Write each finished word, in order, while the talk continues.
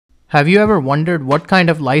Have you ever wondered what kind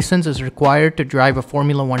of license is required to drive a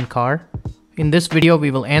Formula One car? In this video,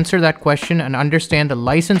 we will answer that question and understand the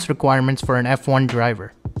license requirements for an F1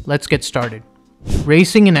 driver. Let's get started.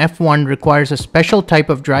 Racing in F1 requires a special type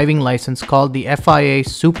of driving license called the FIA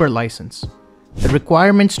Super License. The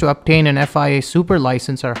requirements to obtain an FIA Super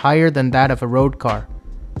License are higher than that of a road car.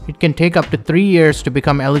 It can take up to 3 years to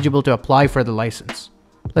become eligible to apply for the license.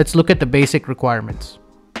 Let's look at the basic requirements.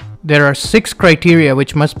 There are 6 criteria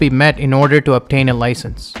which must be met in order to obtain a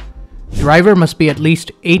license. Driver must be at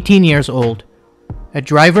least 18 years old. A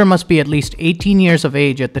driver must be at least 18 years of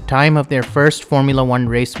age at the time of their first Formula One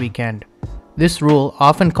race weekend. This rule,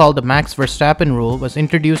 often called the Max Verstappen rule, was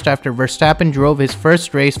introduced after Verstappen drove his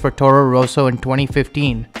first race for Toro Rosso in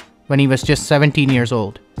 2015, when he was just 17 years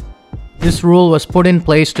old. This rule was put in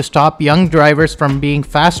place to stop young drivers from being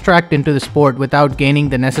fast-tracked into the sport without gaining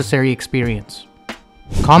the necessary experience.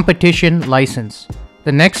 Competition license.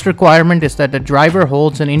 The next requirement is that the driver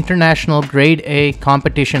holds an international Grade A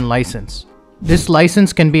competition license. This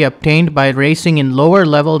license can be obtained by racing in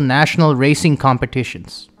lower-level national racing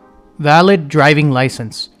competitions. Valid driving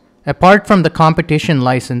license. Apart from the competition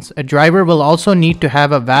license, a driver will also need to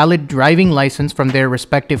have a valid driving license from their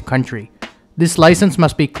respective country. This license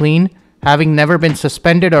must be clean, having never been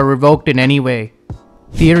suspended or revoked in any way.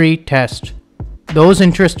 Theory test. Those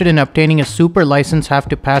interested in obtaining a super license have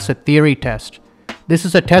to pass a theory test. This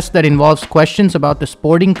is a test that involves questions about the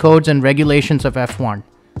sporting codes and regulations of F1.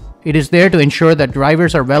 It is there to ensure that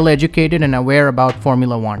drivers are well educated and aware about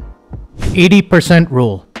Formula One. 80%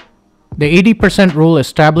 rule. The 80% rule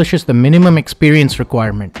establishes the minimum experience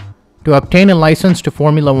requirement. To obtain a license to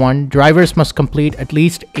Formula One, drivers must complete at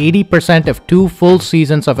least 80% of 2 full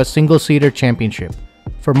seasons of a single-seater championship.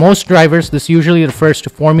 For most drivers, this usually refers to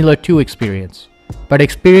Formula 2 experience, but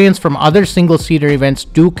experience from other single-seater events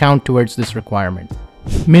do count towards this requirement.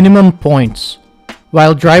 Minimum points.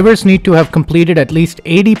 While drivers need to have completed at least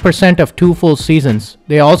 80% of 2 full seasons,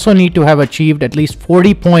 they also need to have achieved at least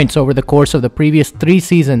 40 points over the course of the previous 3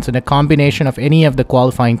 seasons in a combination of any of the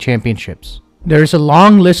qualifying championships. There is a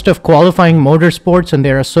long list of qualifying motorsports and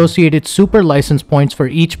their associated super license points for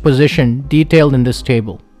each position detailed in this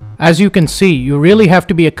table. As you can see, you really have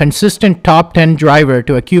to be a consistent top 10 driver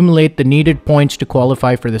to accumulate the needed points to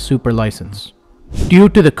qualify for the super license. Due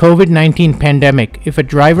to the COVID-19 pandemic, if a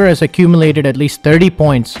driver has accumulated at least 30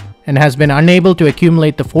 points and has been unable to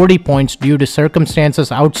accumulate the 40 points due to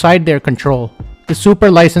circumstances outside their control, the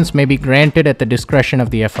super license may be granted at the discretion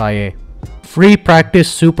of the FIA. Free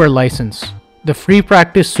Practice Super License. The Free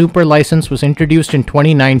Practice Super License was introduced in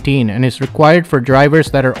 2019 and is required for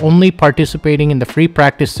drivers that are only participating in the free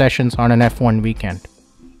practice sessions on an F1 weekend.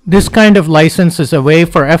 This kind of license is a way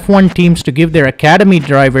for F1 teams to give their academy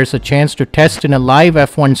drivers a chance to test in a live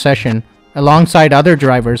F1 session alongside other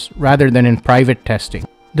drivers rather than in private testing.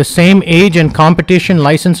 The same age and competition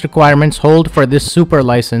license requirements hold for this super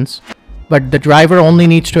license, but the driver only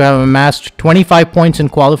needs to have amassed 25 points in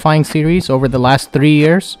qualifying series over the last 3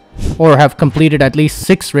 years or have completed at least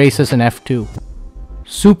 6 races in F2.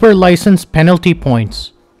 Super license penalty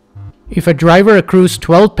points. If a driver accrues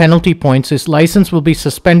 12 penalty points, his license will be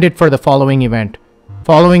suspended for the following event,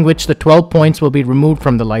 following which the 12 points will be removed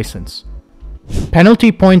from the license.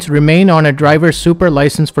 Penalty points remain on a driver's super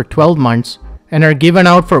license for 12 months and are given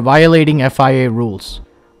out for violating FIA rules.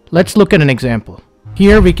 Let's look at an example.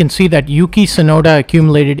 Here we can see that Yuki Tsunoda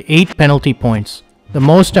accumulated 8 penalty points, the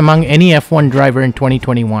most among any F1 driver in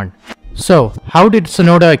 2021. So, how did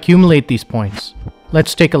Tsunoda accumulate these points?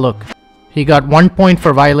 Let's take a look. He got 1 point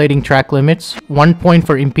for violating track limits, 1 point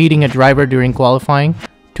for impeding a driver during qualifying,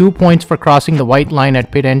 2 points for crossing the white line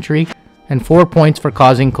at pit entry, and 4 points for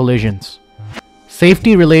causing collisions.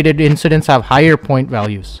 Safety-related incidents have higher point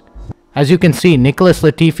values. As you can see, Nicholas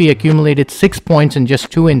Latifi accumulated 6 points in just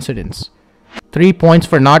 2 incidents, 3 points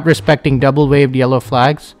for not respecting double-waved yellow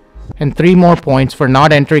flags, and 3 more points for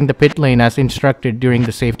not entering the pit lane as instructed during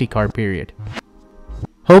the safety car period.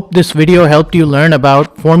 Hope this video helped you learn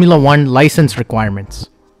about Formula One license requirements.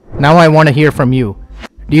 Now I want to hear from you.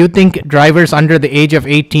 Do you think drivers under the age of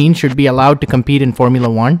 18 should be allowed to compete in Formula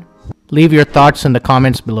One? Leave your thoughts in the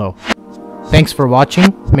comments below. Thanks for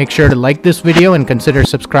watching. Make sure to like this video and consider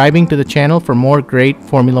subscribing to the channel for more great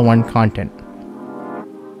Formula One content.